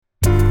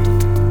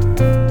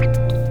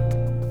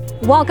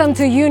Welcome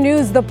to U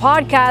News, the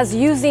podcast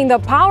using the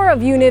power of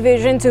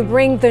Univision to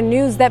bring the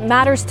news that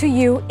matters to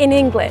you in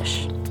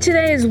English.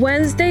 Today is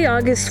Wednesday,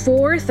 August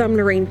 4th. I'm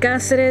Lorraine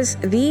Cáceres.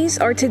 These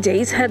are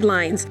today's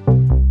headlines.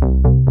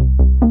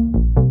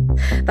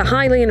 The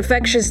highly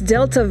infectious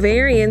Delta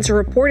variant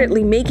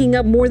reportedly making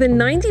up more than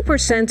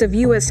 90% of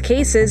U.S.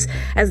 cases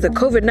as the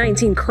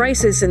COVID-19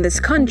 crisis in this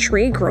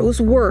country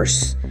grows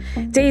worse.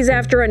 Days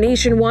after a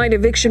nationwide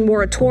eviction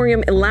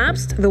moratorium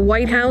elapsed, the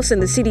White House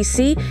and the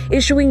CDC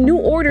issuing new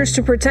orders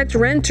to protect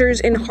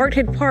renters in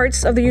hard-hit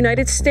parts of the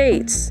United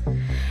States.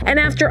 And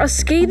after a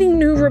scathing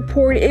new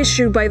report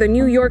issued by the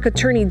New York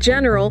Attorney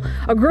General,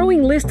 a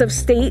growing list of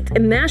state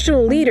and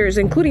national leaders,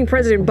 including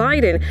President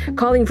Biden,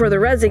 calling for the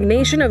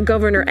resignation of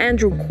Governor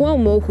Andrew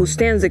Cuomo, who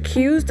stands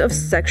accused of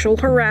sexual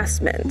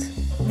harassment.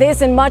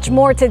 This and much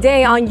more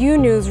today on U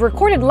News,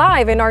 recorded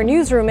live in our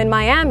newsroom in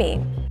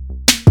Miami.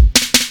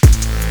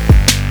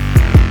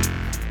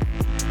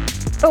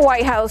 The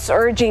White House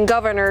urging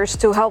governors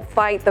to help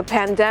fight the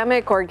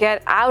pandemic or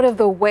get out of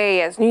the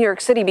way as New York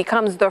City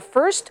becomes the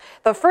first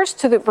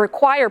to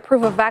require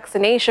proof of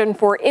vaccination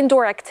for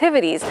indoor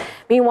activities.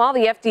 Meanwhile,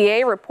 the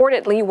FDA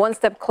reportedly one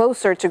step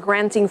closer to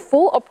granting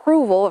full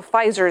approval of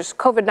Pfizer's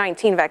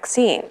COVID-19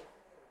 vaccine.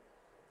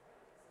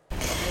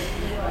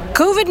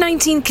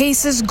 COVID-19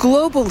 cases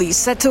globally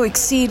set to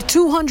exceed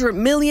 200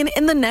 million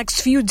in the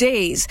next few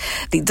days.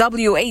 The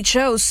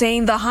WHO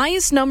saying the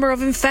highest number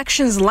of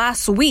infections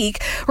last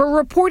week were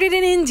reported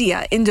in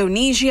India,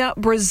 Indonesia,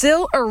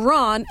 Brazil,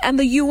 Iran, and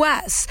the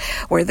U.S.,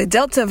 where the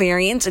Delta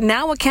variant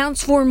now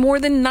accounts for more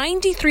than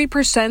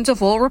 93%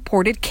 of all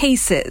reported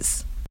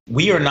cases.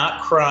 We are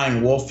not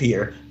crying wolf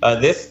here.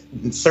 This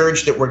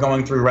surge that we're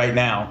going through right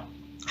now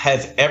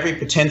has every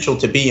potential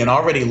to be and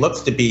already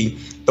looks to be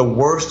the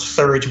worst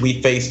surge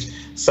we faced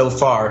so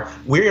far.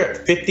 We're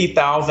at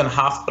 50,000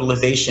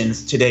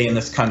 hospitalizations today in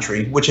this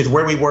country, which is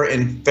where we were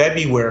in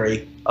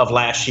February of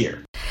last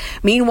year.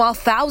 Meanwhile,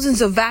 thousands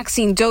of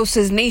vaccine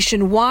doses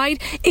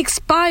nationwide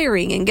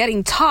expiring and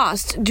getting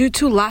tossed due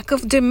to lack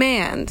of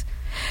demand.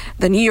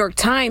 The New York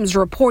Times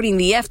reporting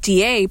the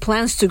FDA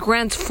plans to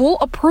grant full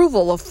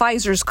approval of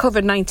Pfizer's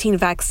COVID-19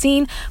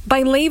 vaccine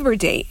by Labor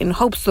Day in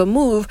hopes the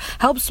move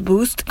helps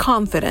boost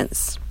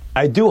confidence.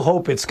 I do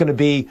hope it's going to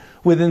be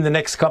within the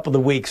next couple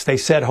of weeks. They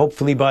said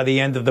hopefully by the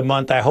end of the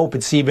month. I hope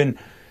it's even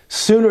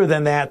sooner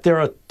than that. There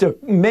are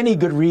many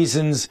good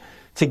reasons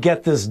to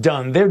get this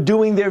done. They're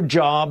doing their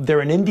job. They're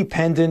an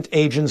independent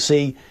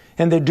agency,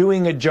 and they're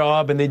doing a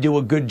job, and they do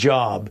a good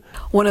job.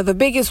 One of the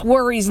biggest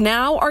worries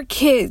now are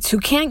kids who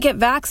can't get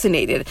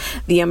vaccinated.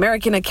 The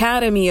American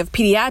Academy of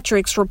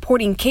Pediatrics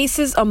reporting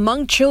cases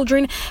among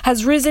children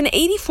has risen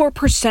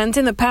 84%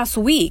 in the past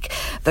week.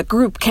 The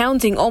group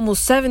counting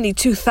almost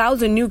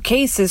 72,000 new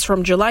cases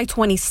from July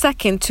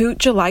 22nd to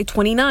July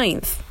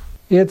 29th.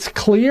 It's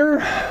clear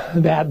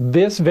that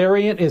this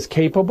variant is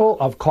capable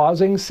of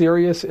causing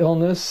serious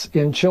illness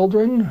in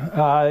children.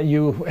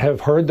 You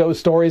have heard those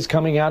stories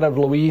coming out of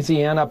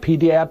Louisiana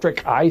pediatric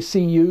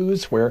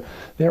ICUs where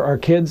there are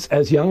kids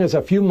as young as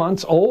a few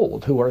months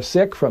old who are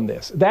sick from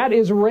this. That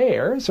is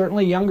rare.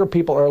 Certainly younger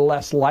people are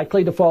less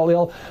likely to fall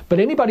ill. But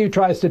anybody who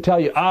tries to tell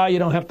you, you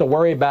don't have to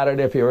worry about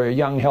it if you're a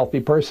young, healthy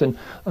person,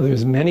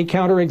 there's many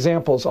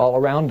counterexamples all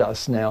around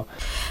us now.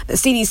 The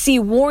CDC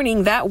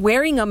warning that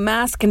wearing a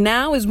mask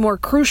now is more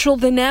crucial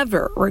than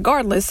ever,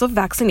 regardless of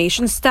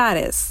vaccination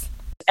status.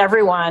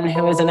 Everyone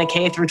who is in a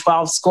K through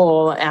 12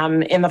 school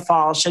in the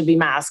fall should be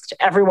masked.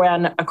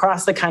 Everyone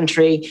across the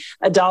country,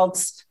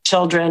 adults,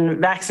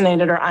 children,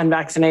 vaccinated or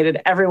unvaccinated,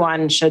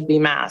 everyone should be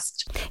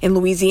masked. In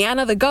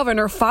Louisiana, the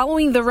governor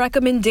following the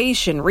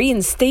recommendation,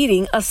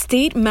 reinstating a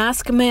state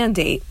mask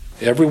mandate.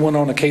 Everyone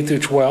on a K through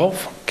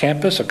 12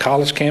 campus, a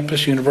college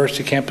campus,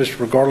 university campus,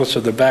 regardless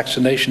of their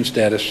vaccination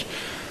status,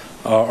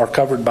 are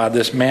covered by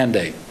this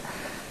mandate.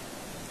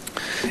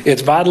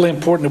 It's vitally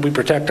important that we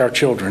protect our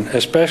children,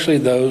 especially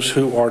those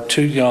who are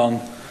too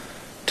young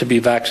to be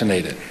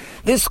vaccinated.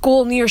 This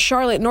school near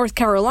Charlotte, North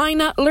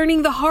Carolina,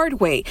 learning the hard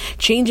way,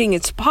 changing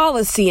its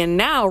policy and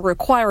now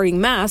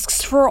requiring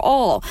masks for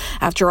all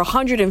after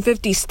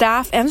 150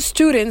 staff and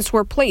students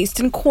were placed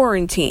in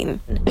quarantine.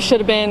 It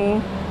should have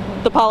been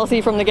the policy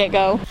from the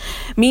get-go.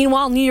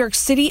 Meanwhile, New York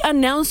City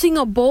announcing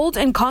a bold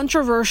and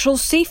controversial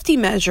safety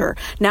measure,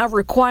 now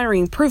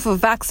requiring proof of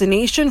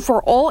vaccination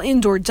for all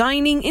indoor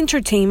dining,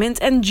 entertainment,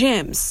 and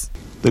gyms.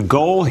 The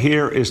goal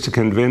here is to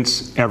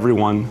convince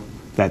everyone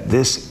that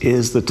this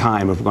is the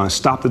time. If we're going to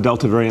stop the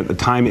Delta variant, the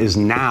time is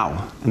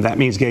now, and that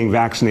means getting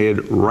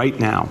vaccinated right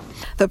now.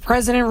 The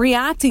president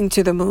reacting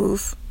to the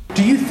move.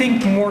 Do you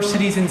think more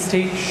cities and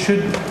states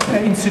should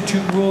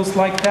institute rules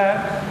like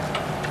that?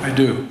 I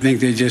do. I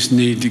think they just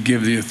need to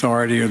give the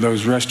authority of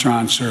those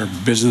restaurants or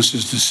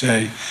businesses to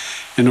say,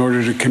 in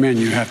order to come in,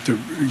 you have to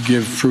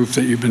give proof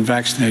that you've been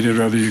vaccinated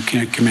or that you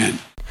can't come in.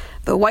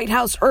 The White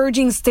House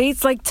urging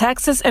states like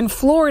Texas and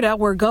Florida,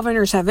 where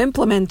governors have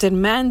implemented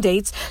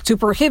mandates to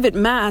prohibit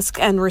masks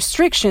and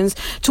restrictions,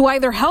 to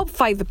either help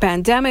fight the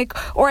pandemic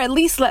or at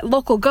least let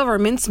local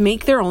governments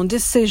make their own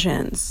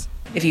decisions.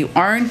 If you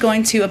aren't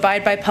going to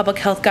abide by public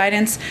health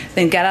guidance,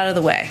 then get out of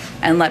the way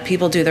and let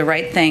people do the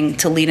right thing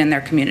to lead in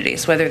their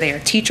communities, whether they are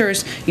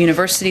teachers,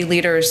 university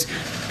leaders,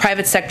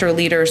 private sector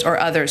leaders, or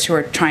others who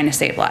are trying to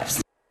save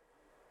lives.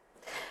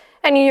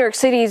 And New York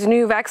City's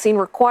new vaccine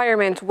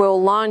requirement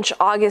will launch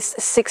August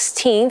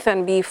 16th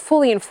and be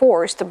fully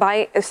enforced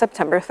by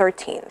September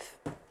 13th.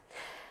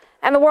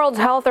 And the World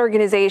Health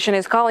Organization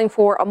is calling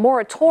for a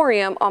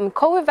moratorium on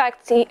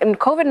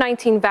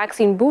COVID-19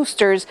 vaccine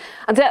boosters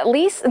until at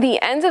least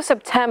the end of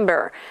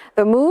September.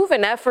 The move,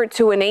 an effort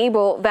to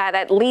enable that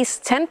at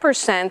least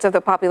 10% of the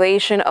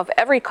population of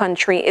every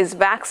country is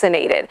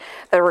vaccinated.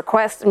 The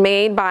request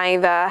made by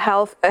the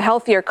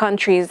healthier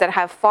countries that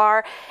have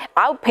far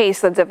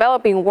outpaced the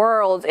developing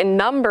world in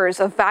numbers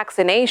of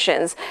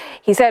vaccinations.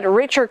 He said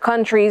richer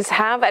countries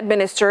have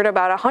administered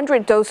about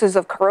 100 doses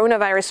of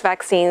coronavirus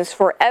vaccines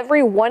for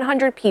every 100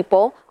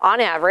 people on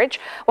average,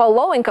 while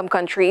low-income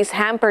countries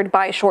hampered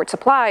by short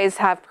supplies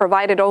have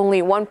provided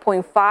only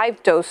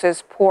 1.5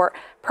 doses per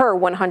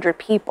 100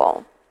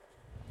 people.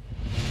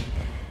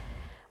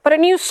 But a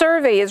new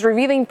survey is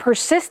revealing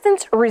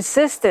persistent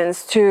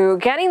resistance to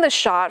getting the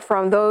shot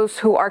from those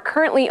who are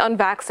currently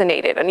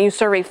unvaccinated. A new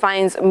survey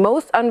finds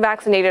most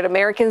unvaccinated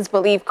Americans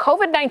believe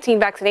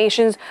COVID-19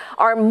 vaccinations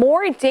are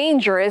more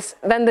dangerous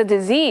than the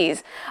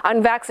disease.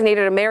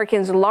 Unvaccinated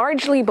Americans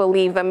largely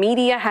believe the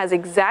media has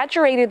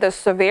exaggerated the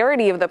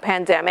severity of the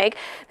pandemic.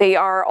 They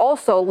are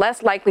also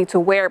less likely to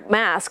wear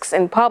masks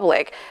in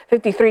public.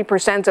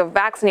 53% of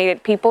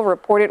vaccinated people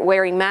reported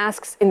wearing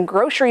masks in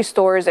grocery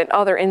stores and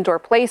other indoor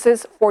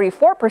places.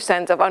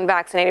 44% of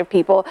unvaccinated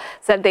people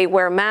said they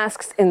wear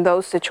masks in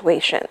those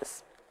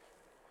situations.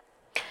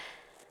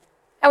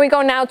 And we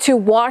go now to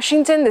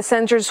Washington. The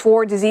Centers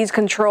for Disease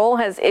Control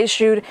has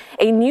issued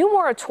a new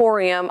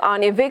moratorium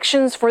on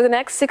evictions for the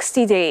next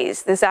 60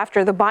 days. This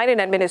after the Biden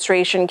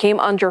administration came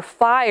under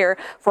fire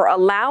for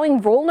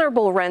allowing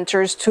vulnerable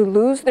renters to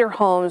lose their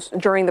homes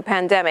during the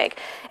pandemic.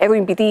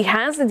 Edwin Bidi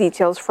has the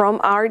details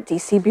from our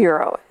D.C.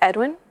 bureau.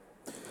 Edwin?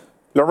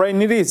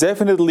 Lorraine, it is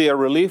definitely a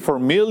relief for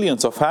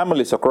millions of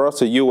families across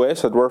the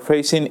U.S. that were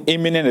facing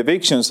imminent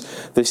evictions.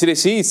 The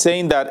CDC is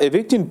saying that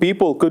evicting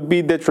people could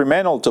be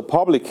detrimental to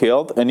public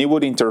health and it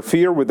would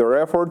interfere with their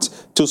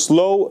efforts to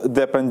slow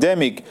the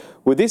pandemic.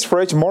 With this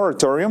fresh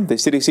moratorium, the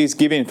CDC is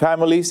giving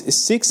families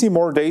 60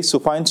 more days to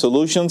find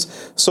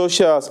solutions, such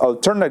as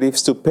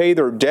alternatives to pay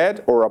their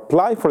debt or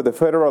apply for the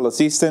federal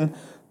assistance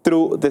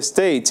through the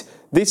states.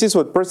 This is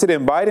what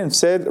President Biden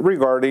said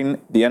regarding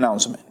the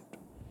announcement.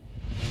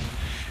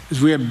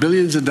 We have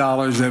billions of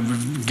dollars that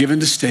we've given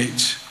to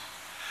states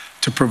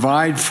to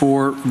provide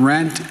for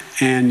rent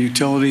and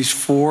utilities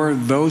for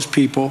those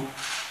people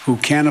who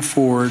can't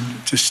afford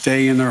to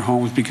stay in their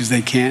homes because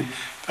they can't,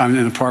 in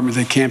an apartment,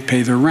 they can't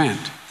pay their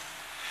rent.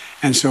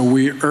 And so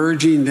we're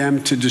urging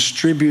them to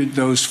distribute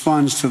those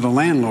funds to the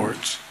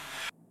landlords.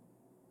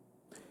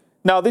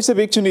 Now, this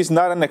eviction is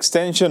not an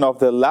extension of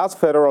the last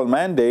federal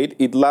mandate.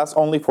 It lasts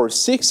only for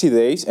 60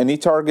 days, and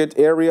it targets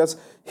areas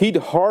hit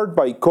hard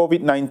by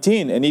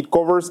COVID-19, and it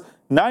covers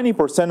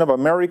 90% of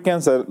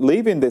Americans that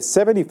live in the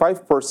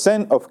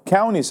 75% of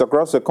counties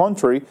across the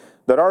country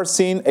that are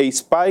seeing a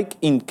spike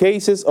in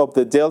cases of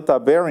the Delta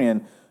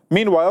variant.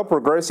 Meanwhile,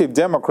 progressive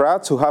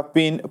Democrats who have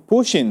been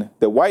pushing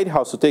the White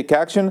House to take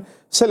action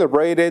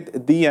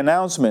celebrated the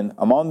announcement.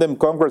 Among them,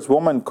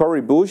 Congresswoman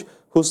Cori Bush,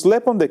 who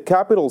slept on the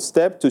Capitol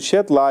step to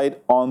shed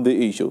light on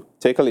the issue.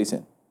 Take a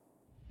listen.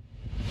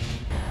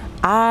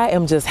 I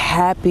am just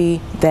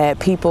happy that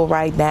people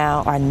right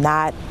now are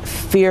not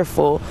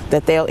fearful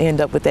that they'll end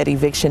up with that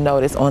eviction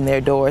notice on their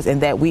doors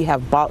and that we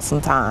have bought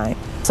some time.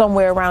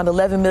 Somewhere around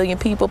 11 million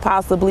people,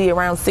 possibly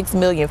around 6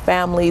 million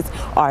families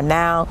are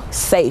now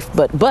safe.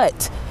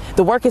 But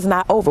the work is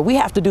not over. We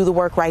have to do the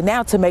work right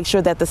now to make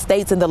sure that the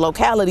states and the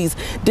localities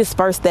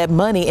disperse that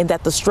money and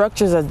that the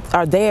structures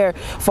are there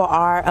for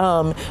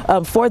our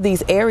for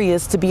these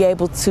areas to be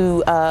able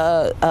to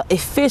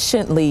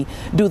efficiently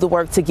do the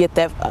work to get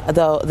that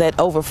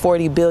over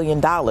 $40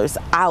 billion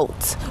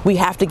out. We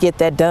have to get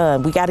that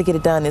done. We got to get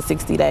it done in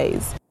 60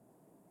 days.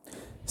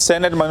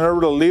 Senate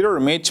Minority Leader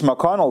Mitch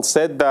McConnell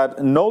said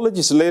that no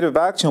legislative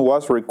action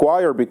was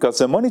required because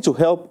the money to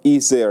help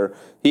is there.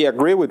 He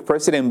agreed with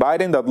President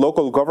Biden that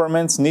local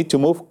governments need to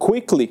move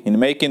quickly in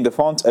making the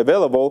funds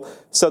available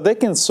so they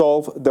can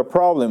solve the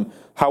problem.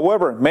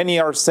 However, many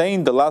are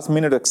saying the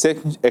last-minute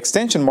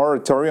extension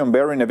moratorium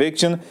bearing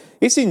eviction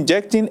is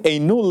injecting a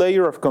new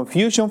layer of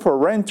confusion for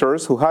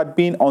renters who had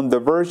been on the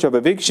verge of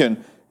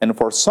eviction, and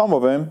for some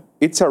of them,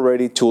 it's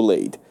already too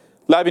late.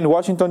 Live in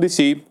Washington,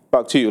 D.C.,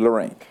 back to you,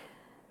 Lorraine.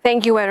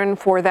 Thank you, Edwin,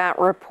 for that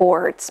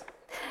report.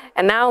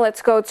 And now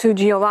let's go to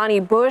Giovanni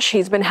Bush.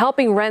 He's been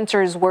helping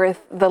renters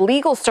with the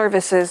legal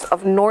services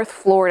of North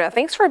Florida.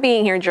 Thanks for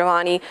being here,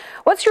 Giovanni.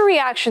 What's your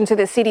reaction to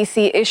the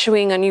CDC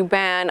issuing a new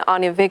ban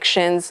on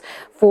evictions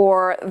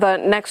for the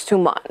next 2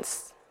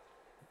 months?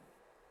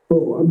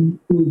 Well,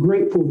 we're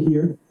grateful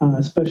here,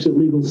 especially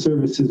legal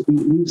services.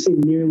 We've seen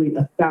nearly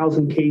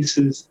 1,000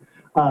 cases,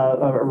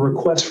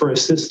 requests for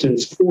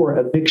assistance for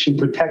eviction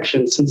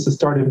protection since the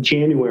start of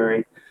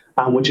January.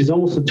 which is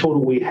almost the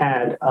total we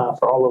had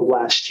for all of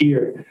last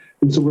year.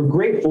 And so we're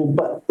grateful,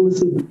 but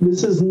listen,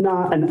 this is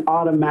not an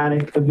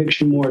automatic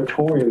eviction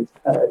moratorium.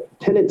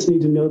 Tenants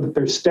need to know that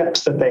there's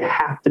steps that they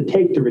have to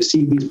take to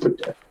receive these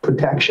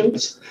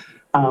protections.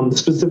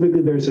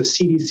 Specifically, there's a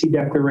CDC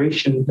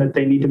declaration that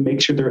they need to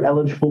make sure they're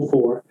eligible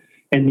for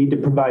and need to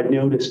provide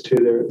notice to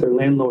their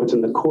landlords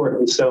in the court.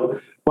 And so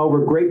while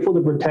we're grateful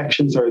the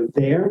protections are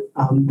there,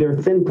 they're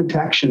thin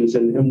protections,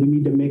 and we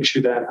need to make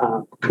sure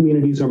that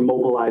communities are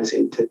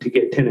mobilizing to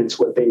get tenants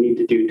what they need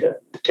to do to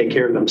take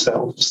care of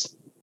themselves.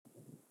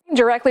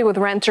 Directly with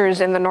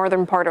renters in the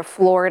northern part of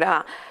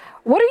Florida,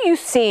 what are you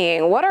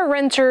seeing? What are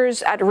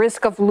renters at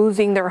risk of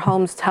losing their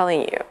homes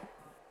telling you?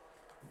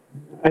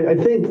 I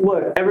think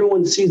what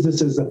everyone sees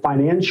this as a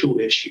financial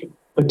issue,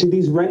 but to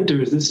these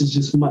renters, this is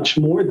just much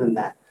more than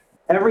that.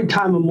 Every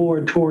time a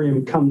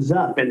moratorium comes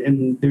up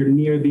and they're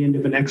near the end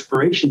of an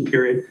expiration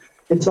period,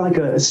 it's like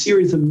a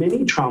series of mini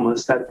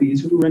traumas that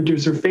these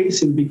renters are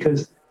facing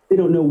because they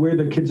don't know where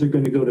their kids are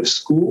going to go to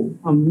school.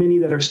 Many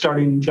that are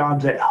starting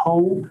jobs at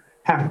home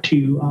have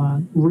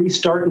to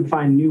restart and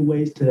find new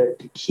ways to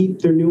keep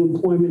their new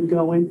employment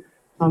going.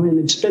 And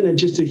it's been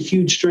just a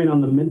huge strain on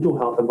the mental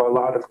health of a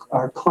lot of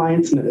our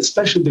clients, and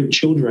especially their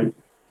children.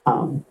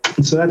 And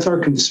so that's our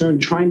concern,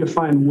 trying to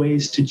find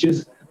ways to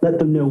just let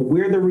them know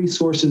where the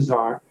resources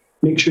are,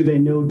 make sure they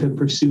know to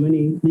pursue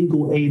any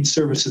legal aid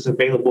services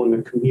available in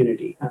their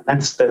community.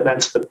 That's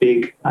the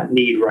big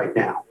need right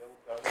now.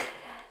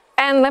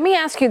 And let me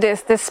ask you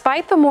this,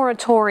 despite the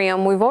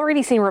moratorium, we've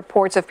already seen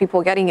reports of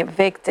people getting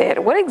evicted.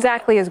 What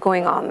exactly is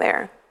going on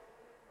there?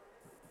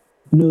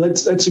 No,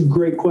 that's a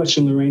great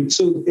question, Lorraine.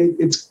 So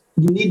you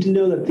need to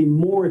know that the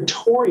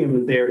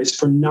moratorium there is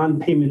for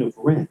non-payment of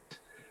rent,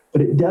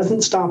 but it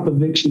doesn't stop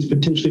evictions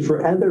potentially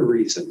for other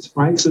reasons,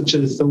 right? Such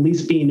as the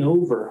lease being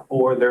over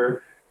or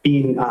there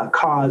being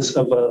cause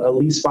of a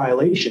lease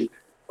violation.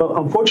 But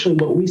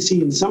unfortunately, what we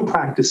see in some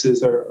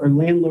practices are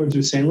landlords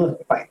are saying, look,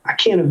 if I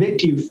can't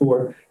evict you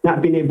for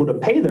not being able to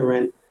pay the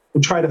rent,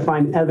 we'll try to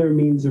find other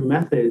means or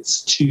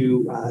methods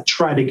to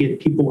try to get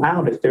people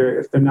out if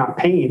they're not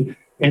paying,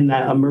 and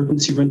that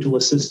emergency rental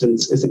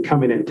assistance isn't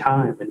coming in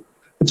time. And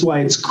that's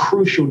why it's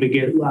crucial to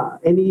get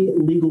any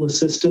legal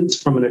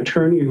assistance from an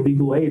attorney or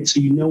legal aid so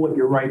you know what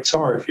your rights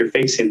are if you're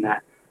facing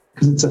that.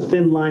 Because it's a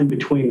thin line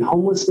between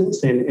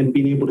homelessness and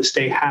being able to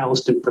stay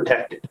housed and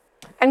protected.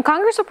 And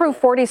Congress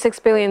approved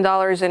 $46 billion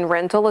in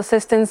rental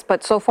assistance,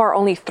 but so far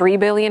only $3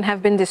 billion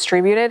have been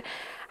distributed.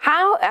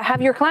 How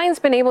have your clients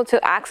been able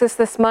to access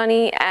this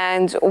money,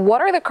 and what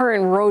are the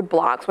current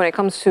roadblocks when it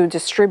comes to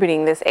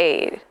distributing this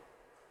aid?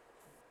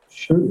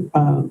 Sure.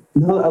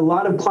 No, a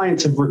lot of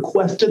clients have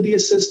requested the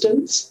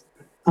assistance.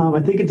 I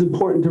think it's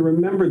important to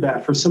remember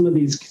that for some of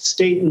these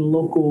state and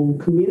local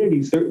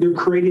communities, they're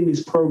creating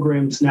these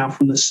programs now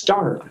from the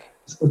start.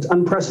 So it's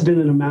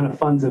unprecedented amount of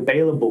funds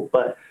available,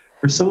 but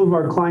for some of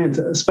our clients,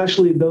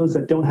 especially those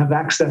that don't have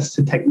access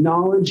to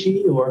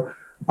technology or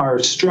are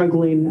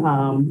struggling,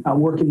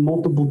 working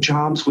multiple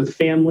jobs with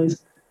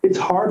families, it's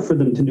hard for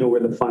them to know where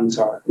the funds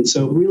are. And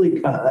so really,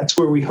 that's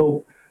where we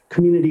hope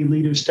community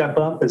leaders step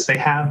up, as they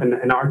have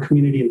in our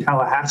community in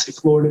Tallahassee,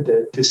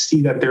 Florida, to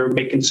see that they're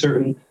making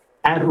certain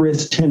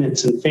at-risk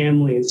tenants and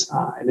families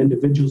and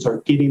individuals are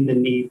getting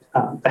the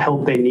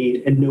help they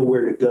need and know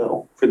where to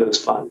go for those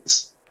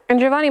funds. And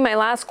Giovanni, my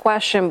last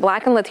question,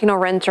 Black and Latino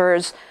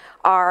renters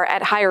are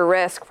at higher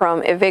risk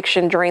from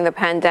eviction during the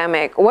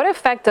pandemic. What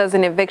effect does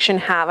an eviction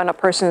have on a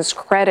person's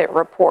credit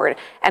report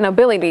and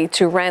ability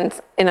to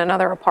rent in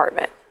another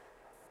apartment?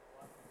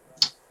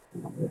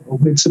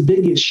 It's a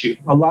big issue.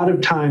 A lot of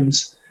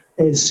times,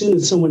 as soon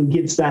as someone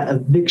gets that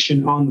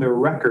eviction on their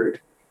record,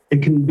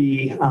 it can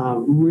be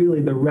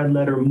really the red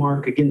letter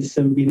mark against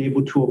them being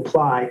able to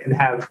apply and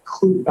have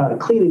clean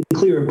and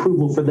clear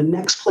approval for the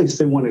next place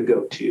they want to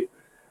go to.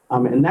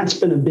 And that's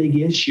been a big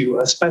issue,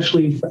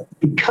 especially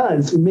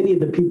because many of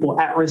the people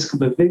at risk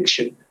of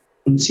eviction,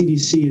 and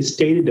CDC has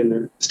stated in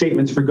their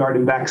statements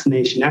regarding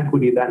vaccination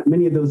equity that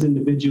many of those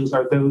individuals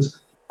are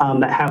those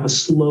that have a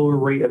slower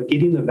rate of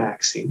getting the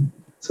vaccine.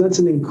 So that's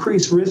an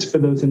increased risk for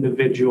those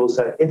individuals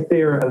that if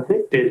they are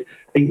evicted,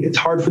 it's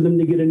hard for them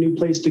to get a new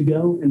place to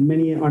go, and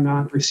many are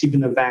not receiving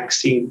the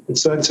vaccine. And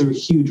so that's a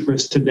huge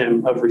risk to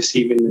them of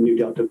receiving the new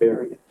Delta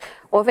variant.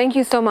 Well, thank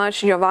you so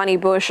much, Giovanni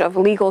Bush of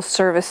Legal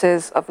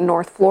Services of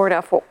North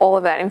Florida, for all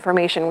of that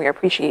information. We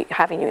appreciate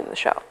having you in the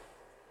show.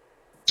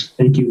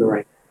 Thank you,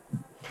 Lorraine.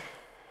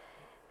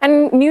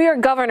 And New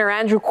York Governor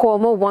Andrew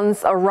Cuomo,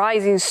 once a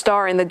rising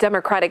star in the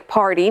Democratic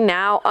Party,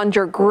 now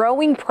under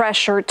growing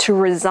pressure to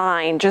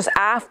resign just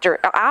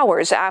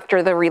hours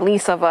after the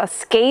release of a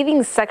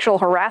scathing sexual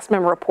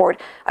harassment report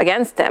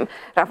against him.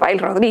 Rafael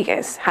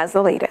Rodriguez has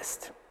the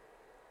latest.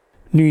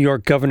 New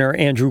York Governor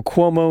Andrew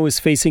Cuomo is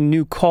facing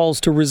new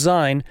calls to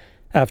resign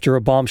after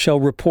a bombshell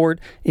report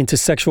into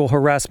sexual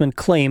harassment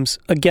claims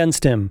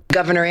against him.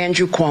 Governor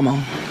Andrew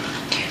Cuomo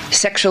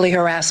sexually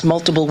harassed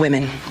multiple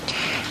women,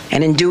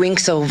 and in doing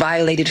so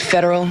violated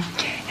federal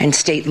and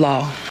state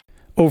law.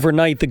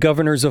 Overnight, the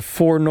governors of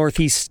 4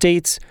 Northeast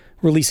states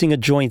releasing a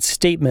joint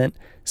statement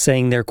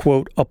saying they're,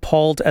 quote,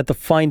 appalled at the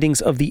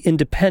findings of the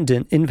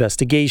independent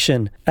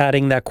investigation,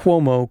 adding that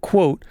Cuomo,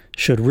 quote,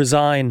 should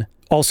resign.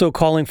 Also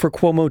calling for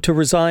Cuomo to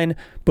resign,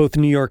 both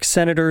New York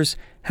senators,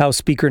 House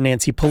Speaker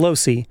Nancy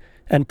Pelosi,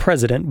 and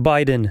President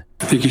Biden.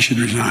 I think he should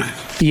resign.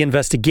 The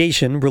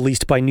investigation,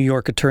 released by New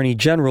York Attorney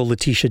General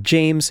Letitia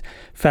James,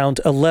 found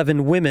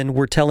 11 women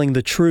were telling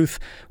the truth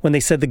when they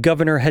said the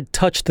governor had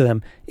touched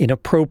them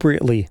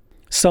inappropriately.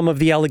 Some of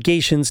the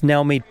allegations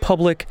now made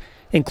public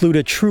include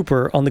a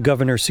trooper on the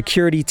governor's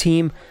security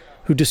team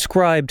who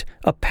described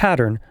a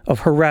pattern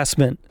of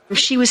harassment.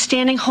 She was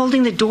standing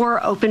holding the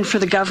door open for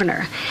the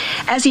governor.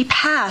 As he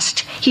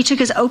passed, he took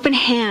his open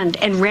hand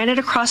and ran it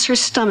across her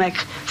stomach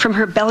from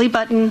her belly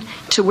button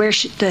to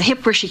the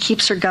hip where she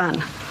keeps her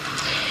gun.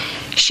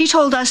 She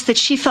told us that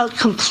she felt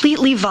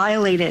completely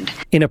violated.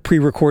 In a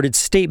pre-recorded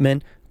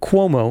statement,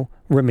 Cuomo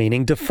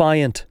remaining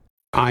defiant.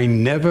 I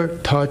never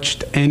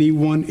touched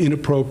anyone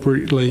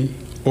inappropriately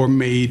or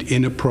made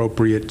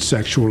inappropriate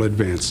sexual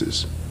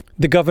advances.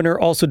 The governor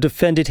also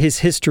defended his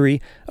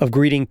history of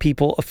greeting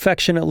people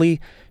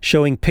affectionately,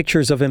 showing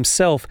pictures of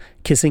himself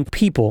kissing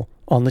people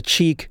on the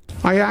cheek.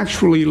 I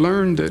actually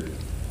learned it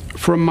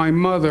from my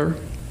mother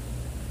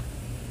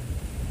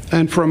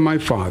and from my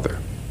father.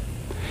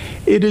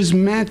 It is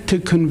meant to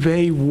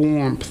convey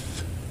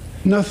warmth,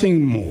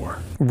 nothing more.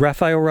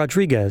 Rafael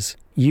Rodriguez,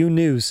 U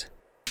News.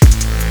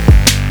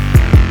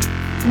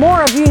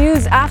 More of U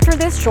News after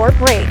this short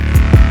break.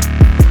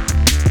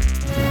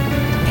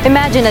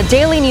 Imagine a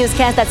daily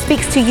newscast that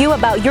speaks to you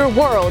about your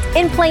world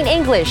in plain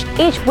English.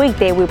 Each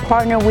weekday, we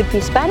partner with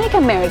Hispanic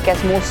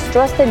America's most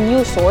trusted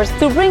news source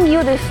to bring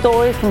you the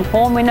stories from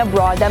home and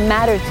abroad that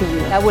matter to you.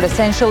 That would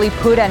essentially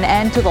put an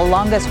end to the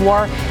longest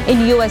war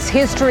in U.S.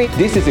 history.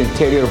 This is the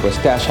interior of a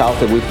stash house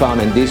that we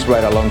found in this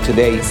ride along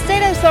today.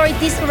 State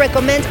authorities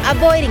recommend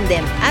avoiding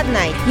them at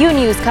night. U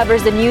News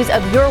covers the news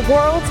of your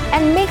world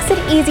and makes it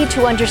easy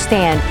to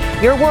understand.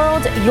 Your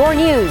world, your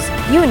news.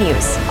 U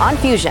News on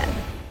Fusion.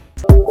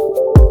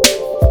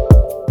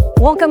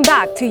 Welcome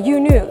back to U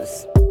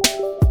News.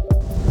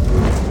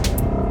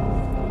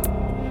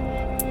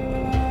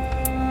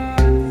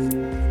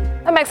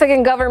 The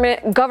Mexican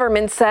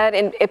government said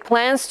it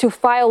plans to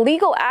file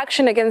legal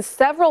action against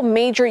several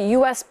major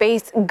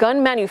U.S.-based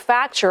gun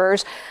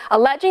manufacturers,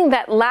 alleging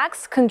that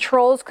lax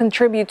controls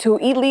contribute to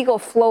illegal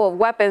flow of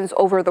weapons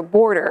over the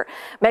border.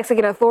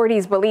 Mexican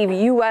authorities believe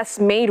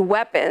U.S.-made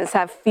weapons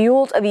have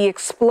fueled the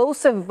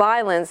explosive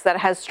violence that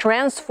has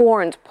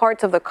transformed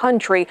parts of the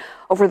country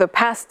over the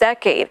past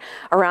decade.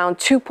 Around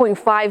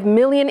 2.5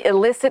 million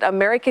illicit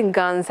American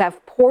guns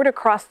have poured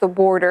across the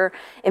border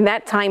in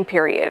that time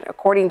period,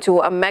 according to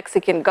a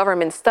Mexican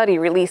government study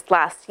released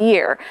last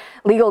year.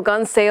 Legal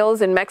gun sales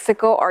in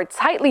Mexico are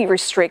tightly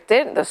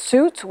restricted. The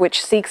suit,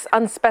 which seeks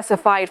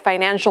unspecified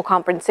financial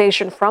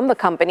compensation from the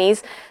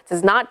companies,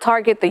 does not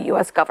target the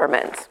U.S.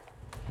 government.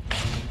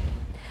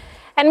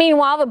 And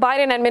meanwhile, the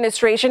Biden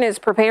administration is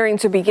preparing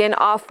to begin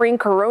offering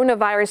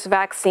coronavirus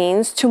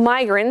vaccines to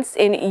migrants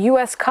in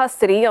U.S.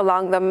 custody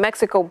along the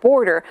Mexico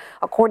border,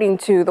 according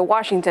to the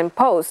Washington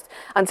Post.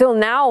 Until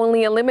now,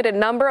 only a limited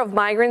number of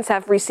migrants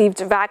have received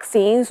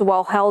vaccines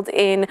while held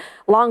in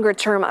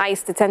longer-term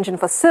ICE detention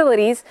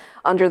facilities.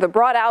 Under the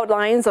broad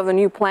outlines of the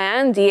new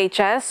plan,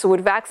 DHS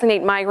would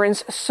vaccinate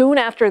migrants soon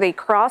after they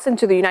cross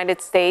into the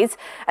United States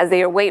as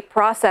they await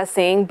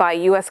processing by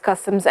U.S.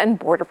 Customs and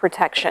Border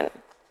Protection.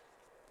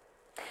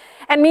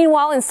 And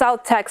meanwhile, in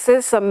South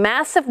Texas, a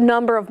massive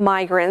number of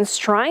migrants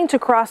trying to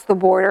cross the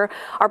border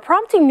are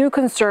prompting new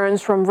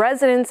concerns from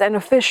residents and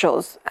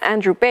officials.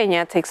 Andrew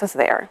Peña takes us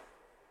there.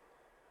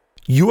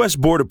 U.S.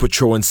 Border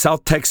Patrol in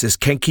South Texas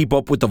can't keep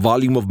up with the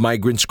volume of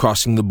migrants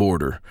crossing the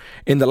border.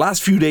 In the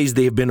last few days,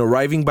 they have been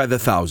arriving by the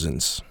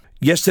thousands.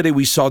 Yesterday,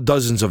 we saw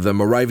dozens of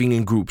them arriving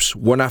in groups,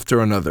 one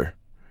after another,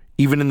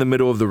 even in the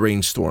middle of the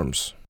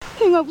rainstorms.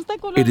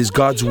 It is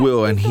God's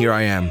will, and here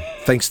I am,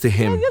 thanks to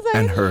him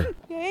and her.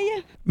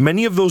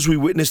 Many of those we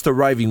witnessed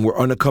arriving were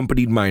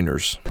unaccompanied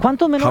minors.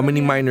 How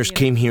many minors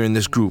came here in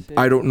this group?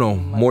 I don't know.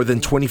 More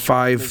than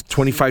 25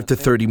 to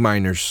 30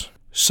 minors.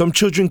 Some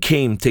children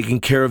came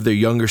taking care of their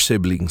younger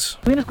siblings.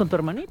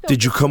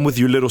 Did you come with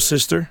your little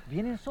sister?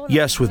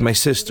 Yes, with my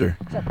sister.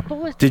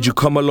 Did you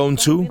come alone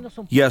too?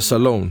 Yes,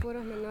 alone.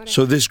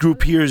 So this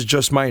group here is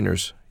just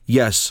minors?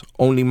 Yes,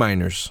 only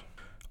minors.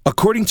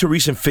 According to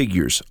recent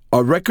figures,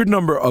 a record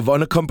number of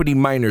unaccompanied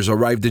minors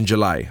arrived in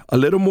July, a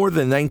little more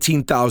than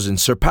 19,000,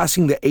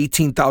 surpassing the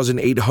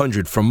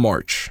 18,800 from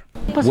March.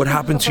 What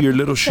happened to your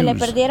little shoes?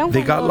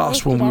 They got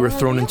lost when we were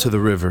thrown into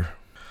the river.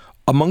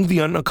 Among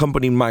the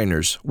unaccompanied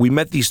minors, we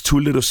met these two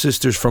little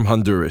sisters from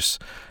Honduras.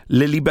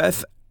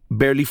 Lilybeth,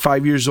 barely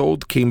 5 years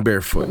old, came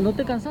barefoot.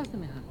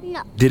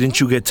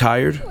 Didn't you get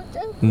tired?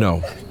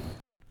 No.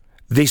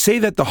 They say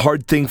that the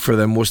hard thing for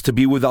them was to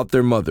be without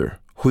their mother,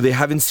 who they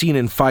haven't seen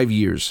in 5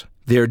 years.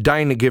 They are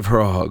dying to give her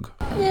a hug.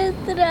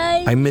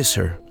 I miss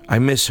her. I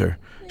miss her.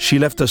 She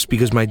left us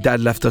because my dad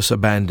left us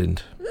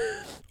abandoned.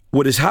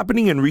 What is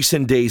happening in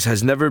recent days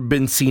has never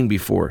been seen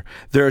before.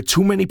 There are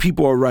too many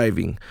people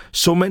arriving,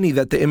 so many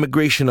that the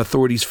immigration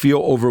authorities feel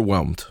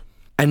overwhelmed.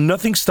 And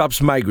nothing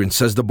stops migrants,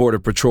 says the Border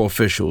Patrol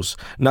officials,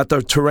 not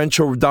the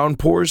torrential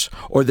downpours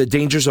or the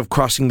dangers of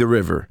crossing the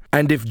river.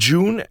 And if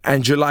June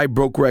and July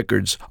broke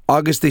records,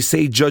 August, they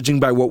say,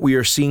 judging by what we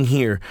are seeing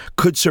here,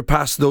 could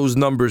surpass those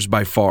numbers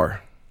by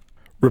far.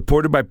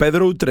 Reported by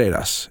Pedro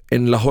Utreras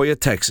in La Joya,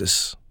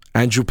 Texas.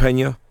 Andrew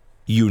Peña,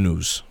 U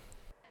News.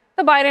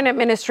 The Biden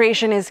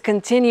administration is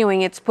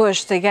continuing its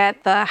push to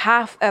get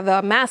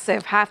the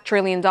massive $500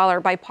 billion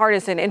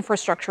bipartisan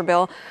infrastructure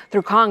bill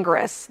through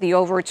Congress. The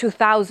over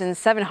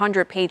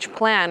 2,700-page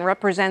plan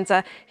represents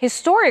a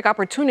historic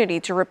opportunity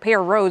to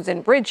repair roads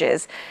and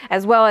bridges,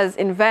 as well as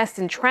invest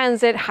in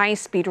transit,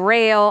 high-speed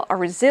rail, a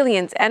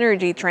resilient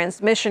energy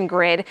transmission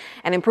grid,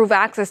 and improve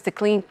access to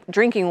clean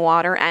drinking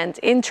water and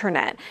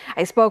internet.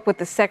 I spoke with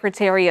the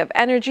Secretary of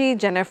Energy,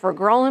 Jennifer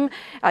Granholm,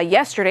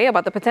 yesterday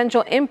about the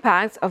potential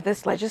impacts of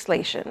this legislation.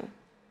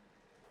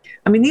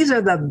 I mean, these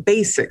are the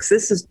basics.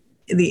 This is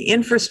the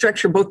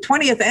infrastructure, both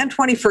 20th and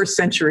 21st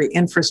century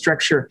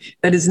infrastructure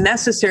that is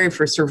necessary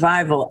for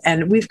survival.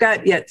 And we've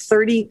got yet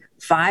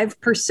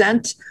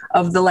 35%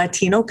 of the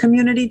Latino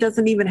community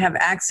doesn't even have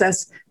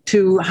access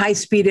to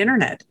high-speed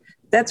internet.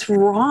 That's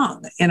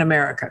wrong in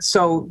America.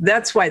 So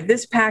that's why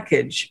this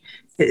package,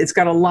 it's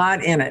got a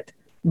lot in it,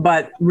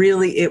 but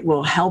really it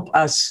will help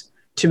us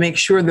to make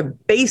sure the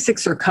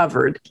basics are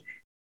covered.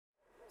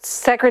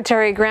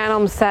 Secretary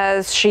Granholm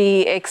says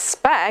she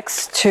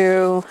expects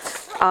to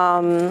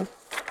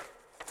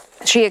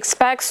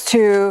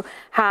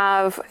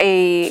have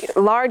a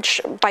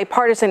large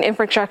bipartisan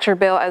infrastructure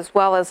bill as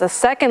well as a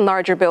second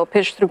larger bill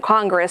pitched through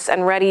Congress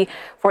and ready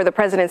for the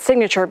president's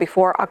signature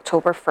before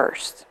October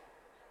 1st.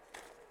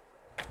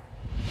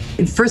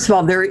 First of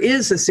all, there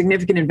is a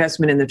significant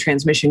investment in the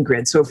transmission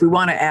grid. So if we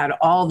want to add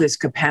all this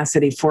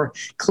capacity for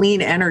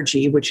clean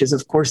energy, which is,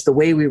 of course, the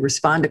way we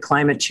respond to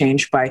climate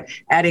change by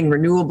adding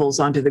renewables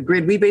onto the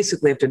grid, we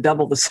basically have to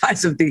double the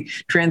size of the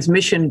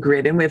transmission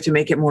grid, and we have to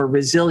make it more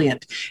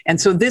resilient.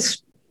 And so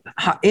this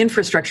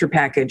infrastructure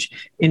package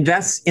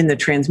invests in the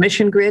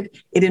transmission grid.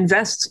 It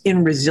invests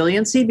in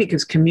resiliency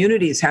because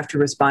communities have to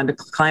respond to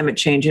climate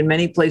change. In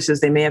many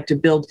places, they may have to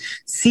build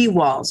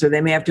seawalls or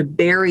they may have to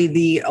bury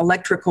the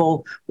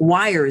electrical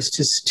wires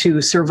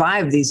to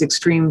survive these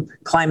extreme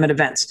climate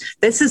events.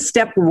 This is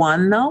step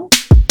one, though.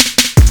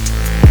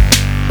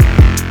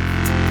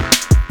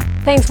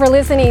 Thanks for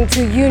listening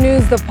to U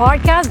News, the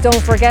podcast.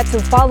 Don't forget to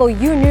follow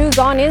U News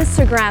on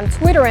Instagram,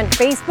 Twitter, and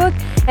Facebook.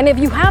 And if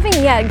you haven't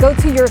yet, go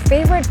to your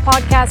favorite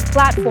podcast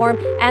platform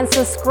and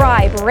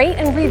subscribe, rate,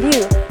 and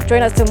review.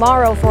 Join us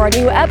tomorrow for a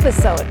new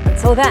episode.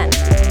 Until then.